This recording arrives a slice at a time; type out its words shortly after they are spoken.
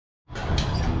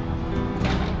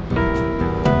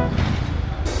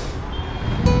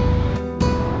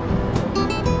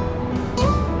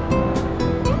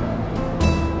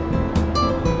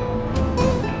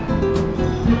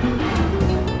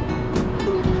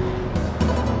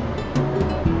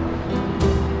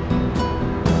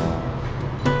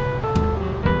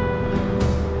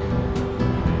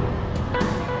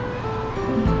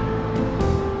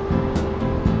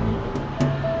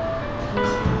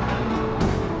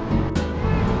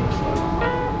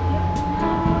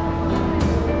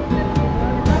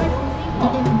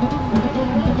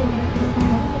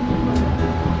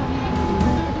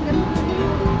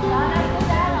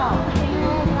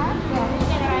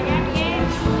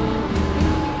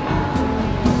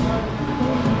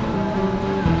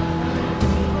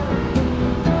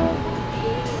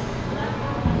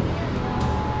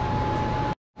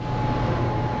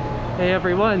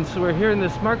everyone. So we're here in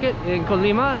this market in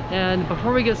Colima, and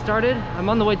before we get started, I'm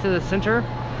on the way to the center,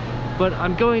 but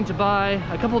I'm going to buy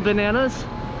a couple bananas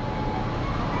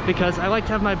because I like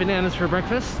to have my bananas for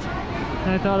breakfast, and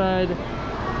I thought I'd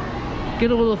get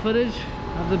a little footage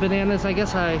of the bananas. I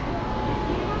guess I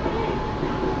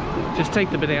just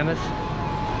take the bananas.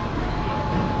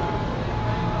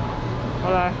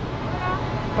 Hola.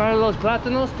 Para los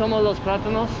plátanos, tomo los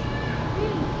plátanos.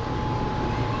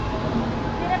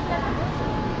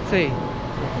 Sí.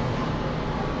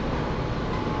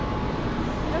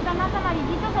 ¿Los más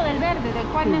amarillitos o del verde? ¿De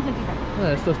cuál necesitas?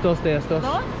 Estos dos de estos.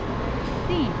 ¿Dos?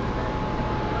 Sí.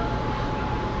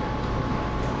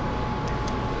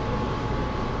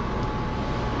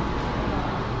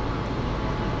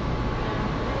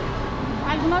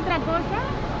 ¿Alguna otra cosa?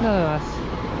 Nada más.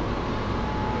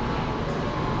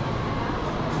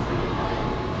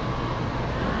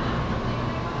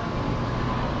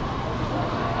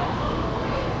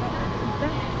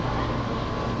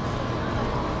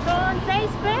 Son 6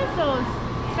 pesos.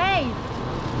 6.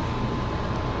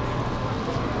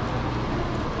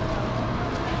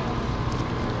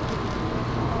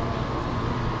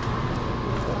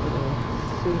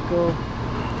 Cinco.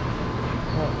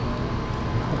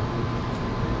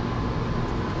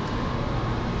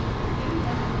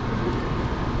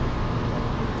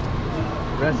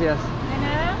 Gracias. ¿De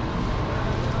nada?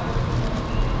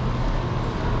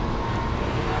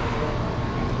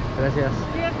 Gracias.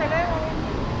 Sí, hasta luego.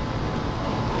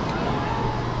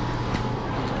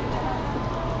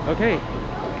 Okay,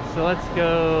 so let's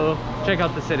go check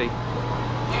out the city.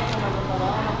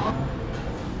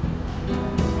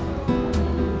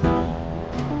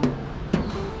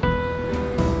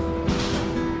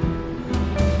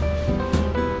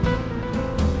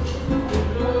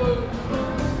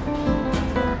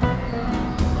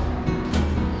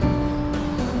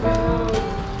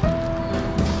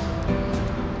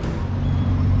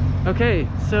 Okay,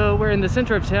 so we're in the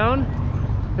center of town.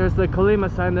 There's the Colima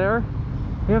sign there.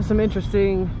 We have some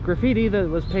interesting graffiti that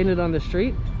was painted on the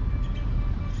street.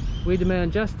 We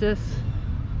demand justice.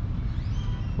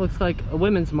 Looks like a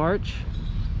women's march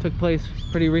took place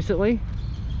pretty recently.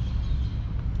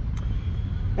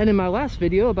 And in my last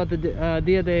video about the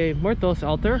Dia de Muertos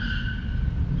altar,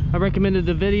 I recommended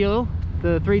the video,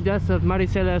 the 3 deaths of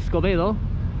Maricela Escobedo,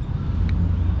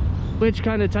 which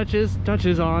kind of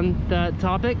touches on that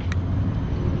topic.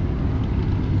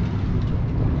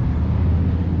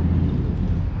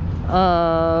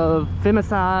 Of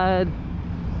femicide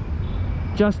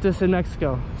justice in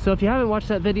Mexico. So if you haven't watched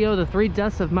that video, the 3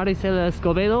 deaths of Maricela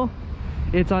Escobedo,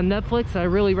 it's on Netflix. I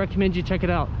really recommend you check it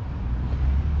out.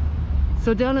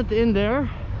 So down at the end there,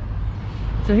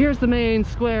 so here's the main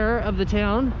square of the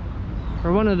town,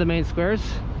 or one of the main squares.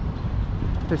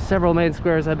 There's several main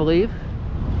squares, I believe,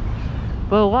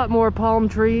 but a lot more palm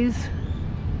trees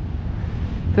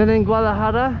than in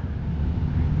Guadalajara.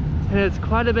 And it's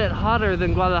quite a bit hotter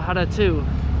than Guadalajara too.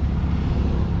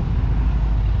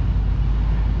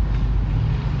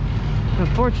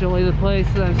 Unfortunately, the place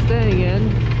that I'm staying in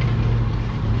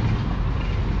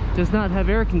does not have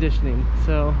air conditioning,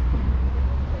 so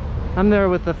I'm there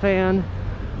with the fan,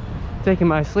 taking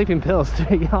my sleeping pills, to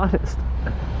be honest.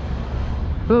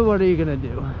 But what are you gonna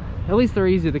do? At least they're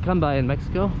easy to come by in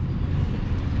Mexico.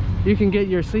 You can get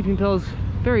your sleeping pills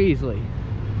very easily.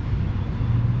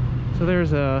 So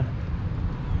there's a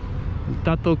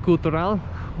dato cultural,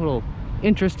 little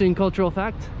interesting cultural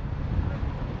fact.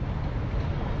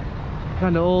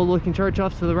 Kind of old looking church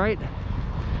off to the right.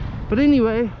 But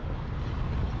anyway,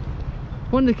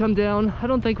 wanted to come down. I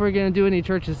don't think we're gonna do any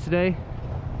churches today,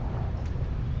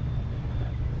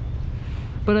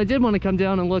 but I did want to come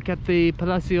down and look at the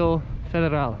Palacio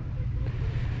Federal,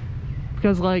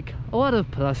 because like a lot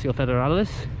of Palacio Federales,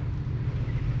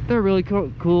 there are really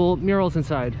cool murals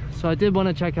inside. So I did want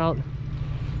to check out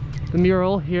the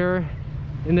mural here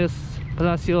in this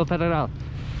Palacio Federal.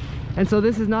 And so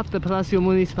this is not the Palacio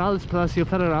Municipal, it's Palacio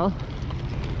Federal,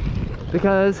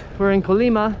 because we're in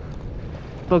Colima,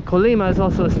 but Colima is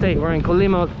also a state. We're in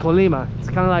Colima. It's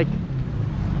kind of like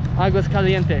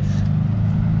Aguascalientes,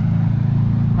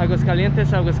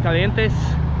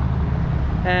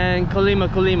 and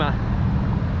Colima.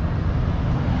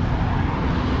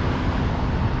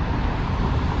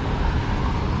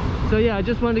 So yeah, I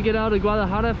just wanted to get out of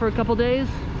Guadalajara for a couple days.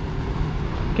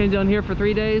 Came down here for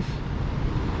 3 days.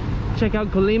 Check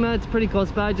out Colima, it's pretty close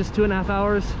by, just 2.5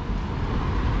 hours.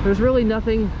 There's really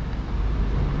nothing.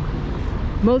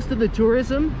 Most of the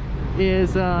tourism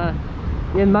is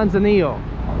in Manzanillo,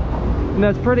 and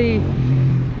that's pretty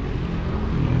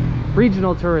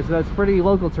regional tourism. That's pretty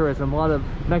local tourism. A lot of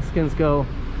Mexicans go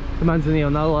the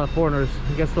Manzanillo. Not a lot of foreigners.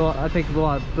 I think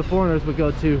the foreigners would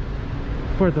go to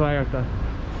Puerto Vallarta.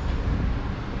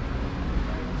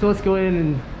 So let's go in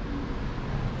and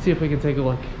see if we can take a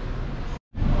look.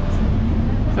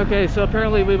 Okay, so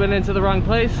apparently we went into the wrong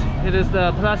place. It is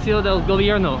the Palacio del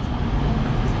Gobierno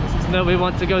that we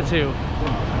want to go to.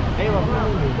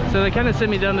 So they kind of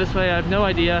sent me down this way. I have no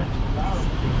idea.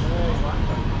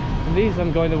 And these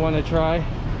I'm going to want to try.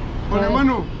 Hola,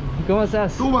 hermano. ¿Cómo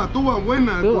estás? Tuba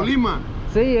buena, de Colima.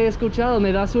 Sí, he escuchado.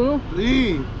 ¿Me das uno?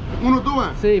 Sí, uno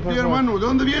tuba. Sí, por favor. Hermano, ¿de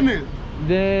dónde vienes?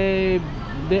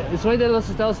 Soy de los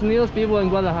Estados Unidos, vivo en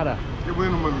Guadalajara. Qué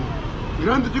bueno, hermano.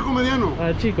 ¿Grande, chico, mediano?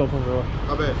 Chico, por favor.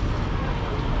 A ver.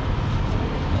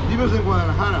 ¿Vives en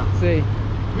Guadalajara? Sí.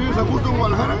 ¿Vives a gusto en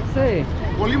Guadalajara? Sí.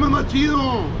 Colima es más chido.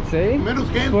 ¿Sí? Menos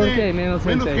gente. ¿Por qué? Menos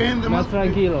gente. Más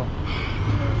tranquilo.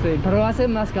 Sí, pero hace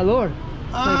más calor.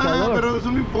 Calor. Pero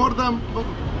eso no importa.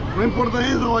 No importa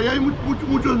eso. Allá hay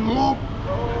mucho smog.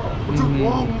 Mucho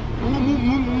smog.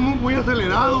 Muy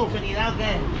acelerado.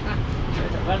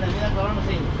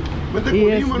 Vente a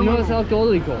Colima, no es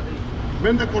alcohólico.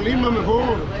 Vente a Colima mejor.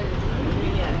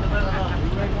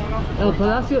 El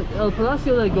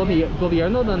Palacio del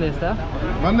Gobierno, ¿dónde está?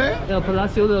 ¿Dónde? El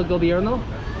Palacio del Gobierno.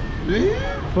 ¿Sí?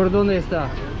 ¿Por dónde está?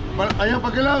 ¿Allá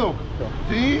para qué lado?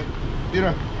 Sí.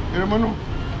 Mira, hermano.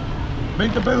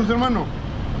 20 pesos, hermano.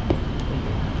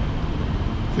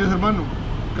 Sí, hermano.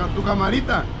 Tu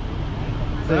camarita.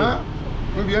 Sí. ¿Ah?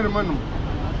 Muy bien, hermano.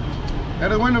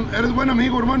 Eres buen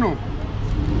amigo, hermano.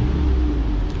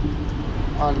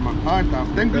 Alma. Ahí está.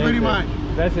 Thank you very much.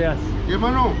 Gracias. Y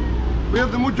hermano,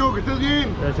 cuídate mucho, que estés bien.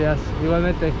 Gracias.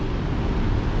 Igualmente.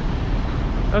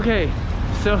 Okay,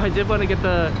 so I did want to get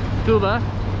the tuba.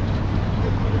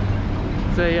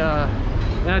 It's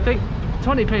and I think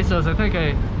 20 pesos. I think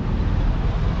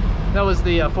that was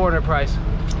the foreigner price.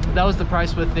 That was the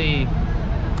price with the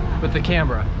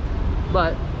camera.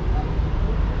 But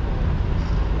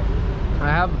I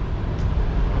have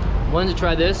wanted to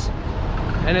try this,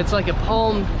 and it's like a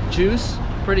palm juice,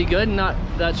 pretty good, not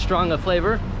that strong a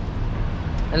flavor,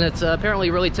 and it's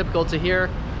apparently really typical to here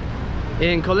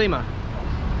in Colima.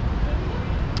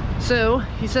 So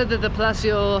he said that the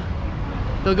Palacio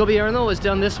del Gobierno was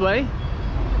down this way,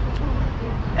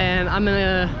 and I'm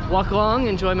gonna walk along,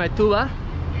 enjoy my tuba,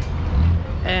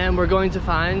 and we're going to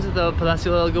find the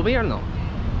Palacio del Gobierno.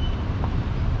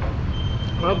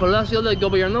 Well, Palacio del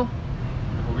Gobierno.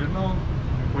 El gobierno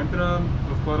se encuentra 2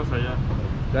 cuadras allá.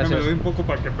 Gracias. Me doy un poco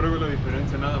para que pruebe la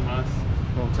diferencia, nada más.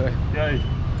 Okay. ¿Qué hay?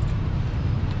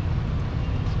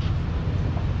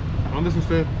 ¿Dónde es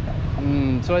usted?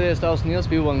 Soy de Estados Unidos,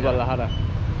 vivo en Guadalajara.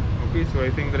 Okay, so I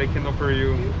think that I can offer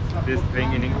you this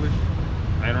thing in English.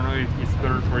 I don't know if it's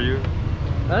better for you.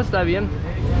 Está bien.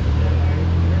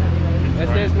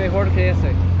 Este es mejor que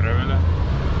ese. Pruébela.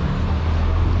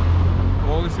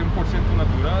 Todo es 100%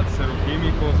 natural, cero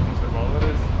químicos,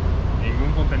 conservadores,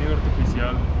 ningún contenido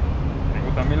artificial.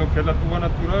 Tengo también lo que es la tuba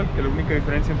natural, que la única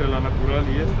diferencia entre la natural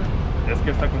y esta es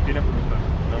que esta contiene fruta,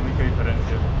 la única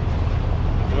diferencia.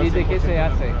 Todo ¿Y es de qué 100% se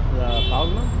hace? natural. ¿La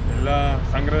palma? Es la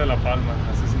sangre de la palma,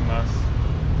 así sin más.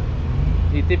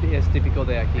 Y es típico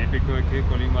de aquí. Típico de aquí de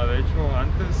Colima. De hecho,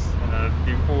 antes, en el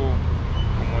tiempo,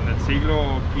 como en el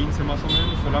siglo XV más o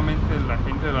menos, solamente la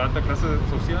gente de la alta clase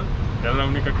social era la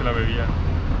única que la bebía.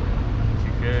 Así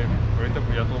que ahorita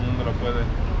pues ya todo el mundo la puede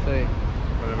beber.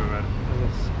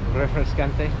 Es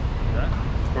refrescante. Yeah,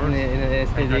 of course. En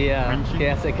este Kinda día crunchy.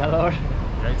 que hace calor.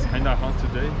 Yeah, it's kinda hot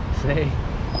today. Sí.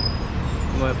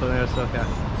 Voy a poner esto acá.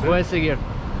 Sí. Voy a seguir.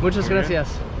 Muchas Muy bien.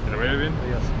 gracias. Que le vaya bien.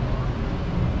 Adiós.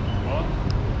 Well,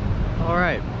 All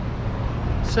right.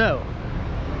 So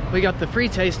we got the free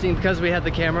tasting because we had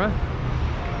the camera.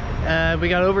 We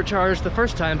got overcharged the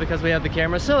first time because we had the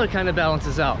camera, so it kind of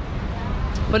balances out.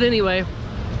 But anyway,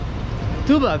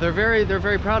 tuba, they're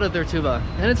very proud of their tuba,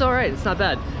 and it's all right. It's not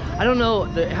bad. I don't know.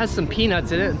 It has some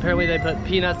peanuts in it. Apparently they put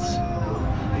peanuts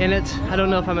in it. I don't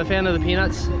know if I'm a fan of the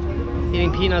peanuts.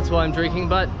 Eating peanuts while I'm drinking,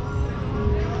 but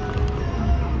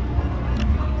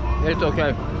it's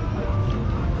okay.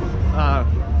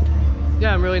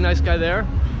 Yeah, I'm a really nice guy there.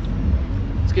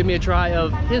 Let's give me a try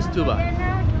of his tuba.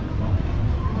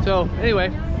 So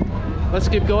anyway, let's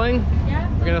keep going.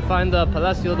 We're gonna find the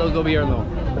Palacio del Gobierno.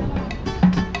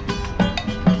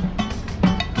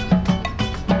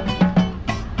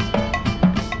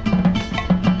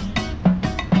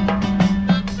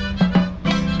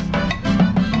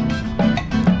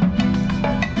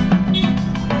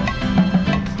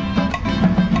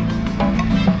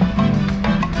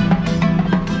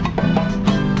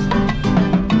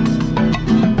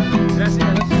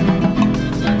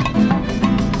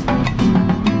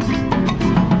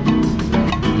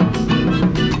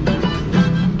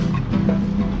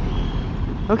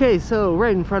 Okay, so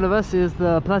right in front of us is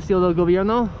the Palacio del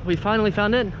Gobierno. We finally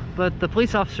found it, but the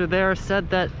police officer there said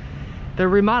that they're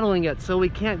remodeling it, so we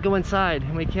can't go inside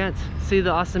and we can't see the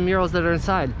awesome murals that are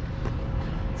inside.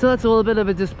 So that's a little bit of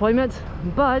a disappointment,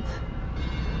 but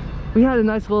we had a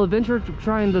nice little adventure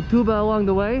trying the tuba along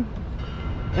the way.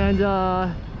 And so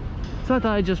I thought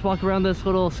I'd just walk around this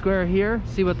little square here,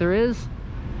 see what there is.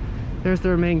 There's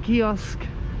their main kiosk.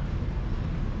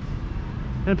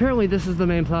 And apparently this is the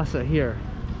main plaza here.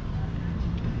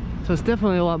 So it's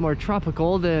definitely a lot more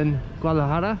tropical than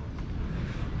Guadalajara.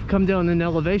 We've come down in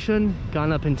elevation,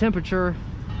 gone up in temperature.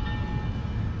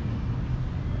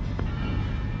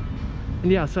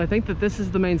 And yeah, so I think that this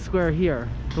is the main square here.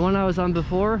 The one I was on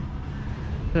before,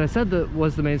 that I said that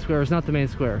was the main square, is not the main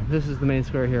square. This is the main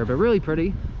square here, but really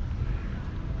pretty.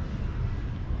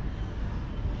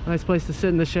 Nice place to sit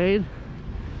in the shade.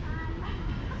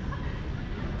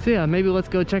 So yeah, maybe let's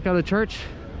go check out a church.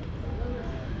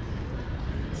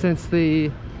 Since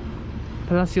the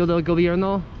Palacio del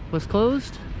Gobierno was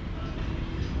closed,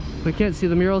 we can't see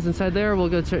the murals inside there. We'll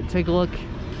go take a look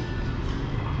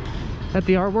at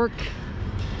the artwork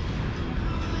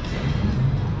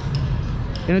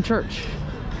in a church.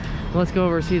 Let's go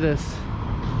over and see this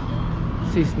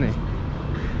cisne,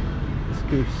 this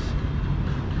goose.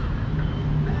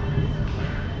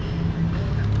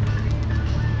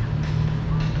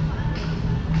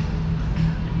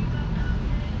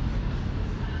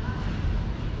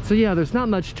 So yeah, there's not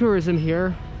much tourism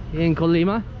here in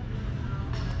Colima,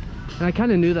 and I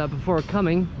kind of knew that before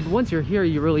coming, but once you're here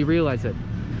you really realize it.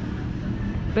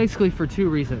 Basically for two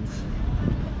reasons.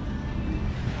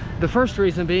 The first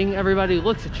reason being, everybody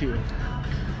looks at you.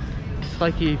 It's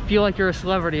like you feel like you're a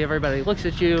celebrity. Everybody looks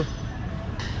at you,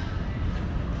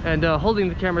 and holding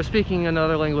the camera, speaking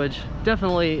another language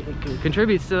definitely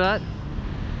contributes to that.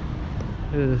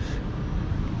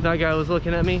 That guy was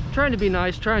looking at me, trying to be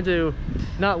nice, trying to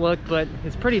not look, but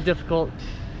it's pretty difficult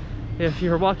if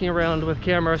you're walking around with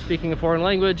camera speaking a foreign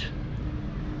language.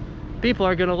 People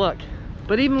are gonna look,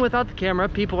 but even without the camera,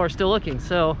 people are still looking.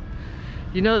 So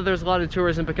you know that there's a lot of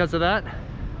tourism because of that.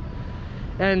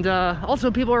 And also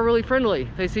people are really friendly.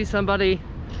 They see somebody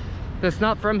that's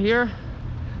not from here.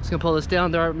 Just gonna pull this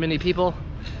down, there aren't many people,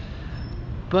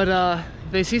 but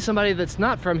they see somebody that's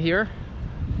not from here.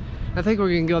 I think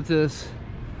we're gonna go up to this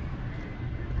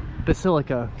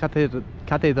Basilica,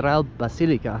 Catedral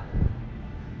Basilica.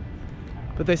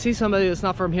 But they see somebody that's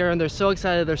not from here and they're so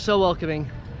excited, they're so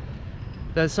welcoming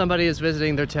that somebody is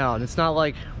visiting their town. It's not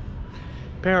like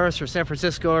Paris or San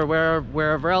Francisco or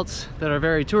wherever else that are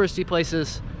very touristy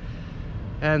places,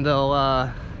 and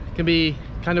they'll can be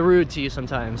kind of rude to you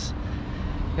sometimes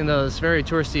in those very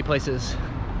touristy places.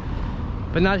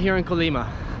 But not here in Colima.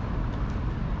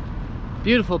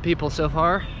 Beautiful people so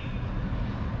far.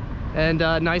 And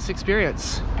nice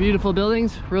experience. Beautiful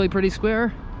buildings, really pretty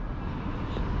square.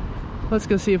 Let's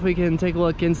go see if we can take a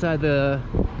look inside the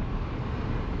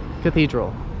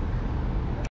cathedral.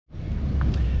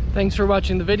 Thanks for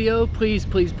watching the video. Please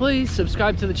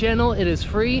subscribe to the channel. It is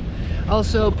free.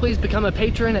 Also, please become a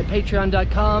patron at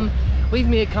patreon.com. Leave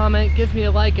me a comment, give me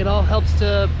a like. It all helps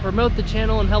to promote the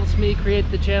channel and helps me create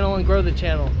the channel and grow the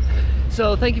channel.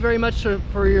 So thank you very much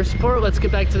for your support. Let's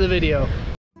get back to the video.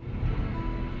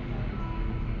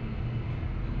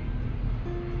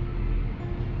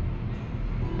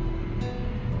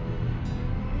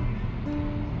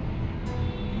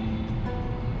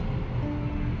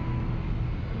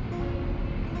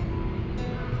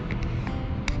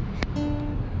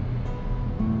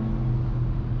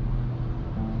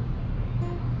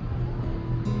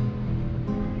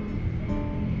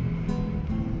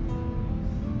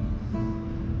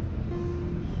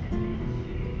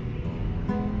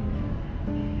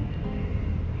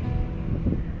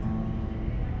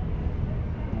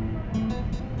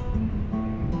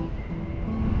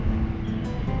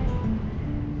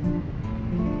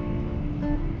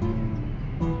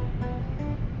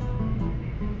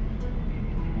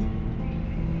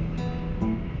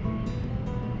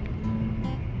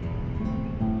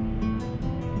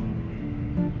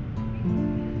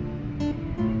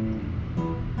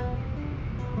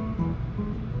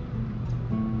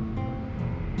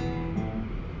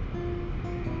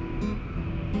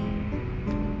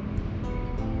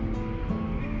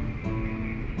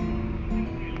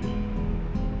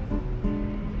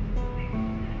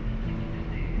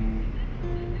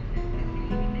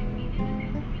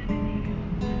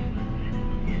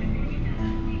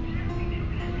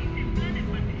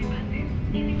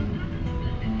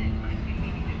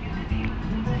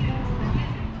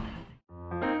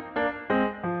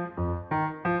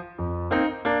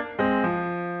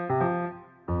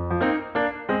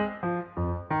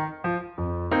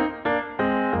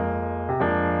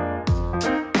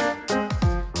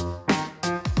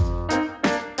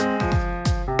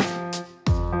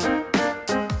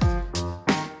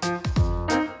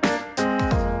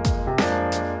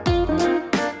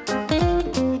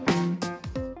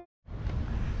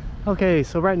 Okay,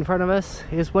 so right in front of us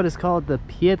is what is called the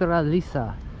piedra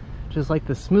lisa, which is like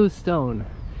the smooth stone.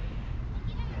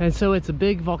 And so it's a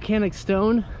big volcanic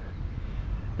stone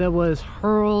that was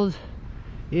hurled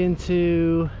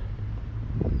into,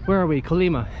 where are we?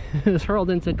 Colima. It was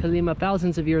hurled into Colima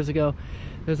thousands of years ago.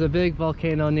 There's a big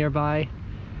volcano nearby,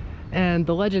 and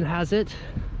the legend has it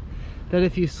that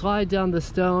if you slide down the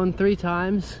stone 3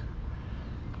 times,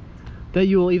 that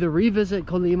you will either revisit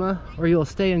Colima or you will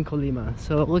stay in Colima.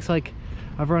 So it looks like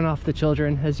I've run off the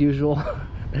children as usual.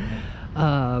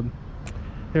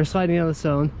 They're sliding down the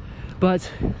stone, but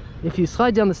if you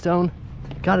slide down the stone,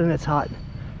 God, and it's hot.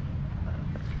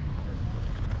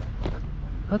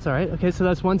 That's all right. Okay, so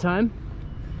that's 1 time.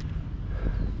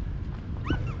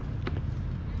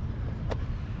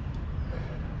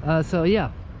 So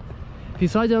yeah, if you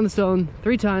slide down the stone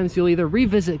 3 times, you'll either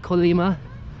revisit Colima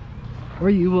or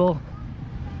you will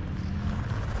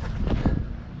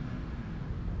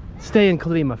stay in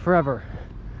Colima forever.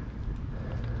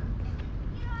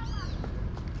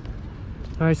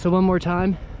 All right, so 1 more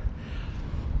time.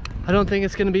 I don't think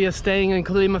it's gonna be a staying in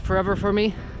Colima forever for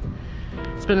me.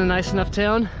 It's been a nice enough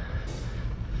town,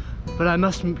 but I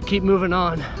must keep moving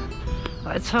on.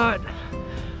 It's hot.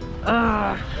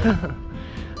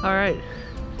 All right.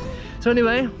 So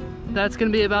anyway, that's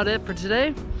gonna be about it for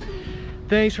today.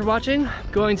 Thanks for watching.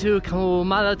 I'm going to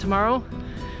Comala tomorrow,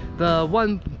 the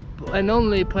one and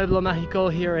only Pueblo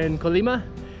Mágico here in Colima.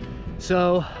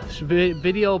 So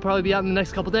video will probably be out in the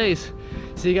next couple days.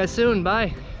 See you guys soon.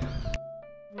 Bye.